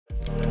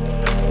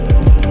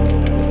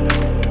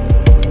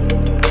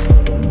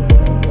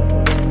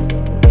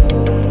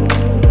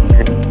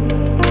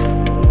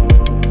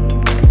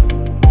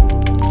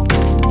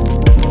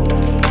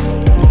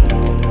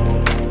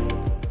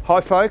Hi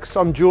folks,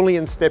 I'm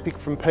Julian Stepik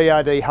from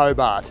PRD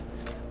Hobart.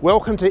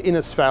 Welcome to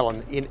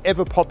Innisfallen in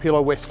ever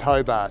popular West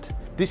Hobart.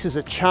 This is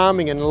a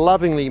charming and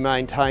lovingly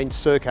maintained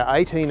circa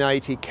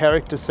 1880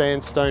 character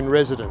sandstone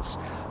residence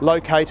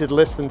located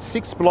less than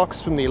 6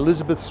 blocks from the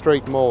Elizabeth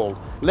Street Mall.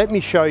 Let me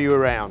show you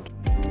around.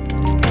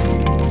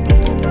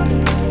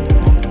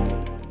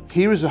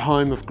 Here is a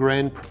home of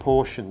grand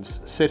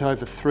proportions set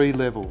over 3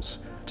 levels,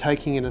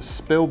 taking in a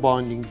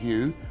spellbinding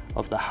view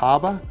of the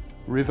harbour,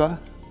 river,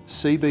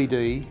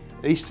 CBD,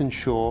 Eastern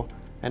Shore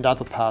and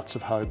other parts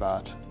of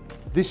Hobart.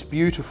 This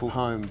beautiful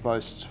home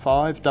boasts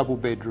 5 double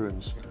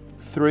bedrooms,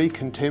 3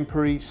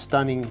 contemporary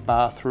stunning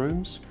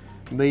bathrooms,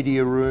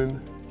 media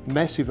room,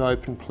 massive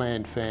open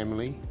plan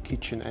family,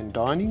 kitchen and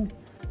dining,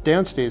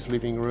 downstairs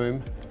living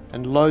room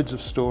and loads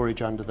of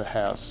storage under the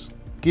house.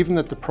 Given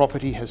that the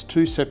property has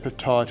 2 separate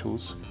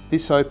titles,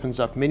 this opens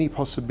up many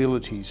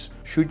possibilities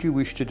should you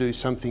wish to do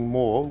something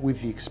more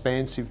with the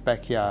expansive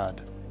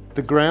backyard.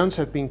 The grounds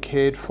have been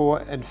cared for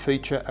and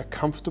feature a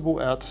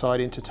comfortable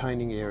outside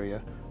entertaining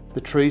area.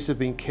 The trees have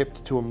been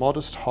kept to a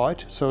modest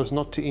height so as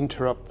not to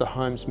interrupt the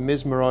home's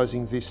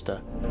mesmerising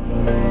vista.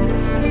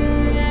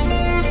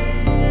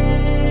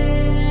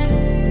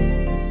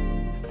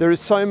 There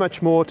is so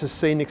much more to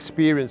see and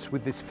experience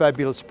with this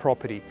fabulous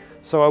property,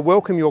 so I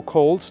welcome your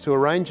calls to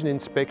arrange an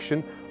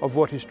inspection of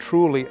what is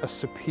truly a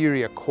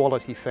superior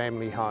quality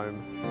family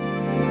home.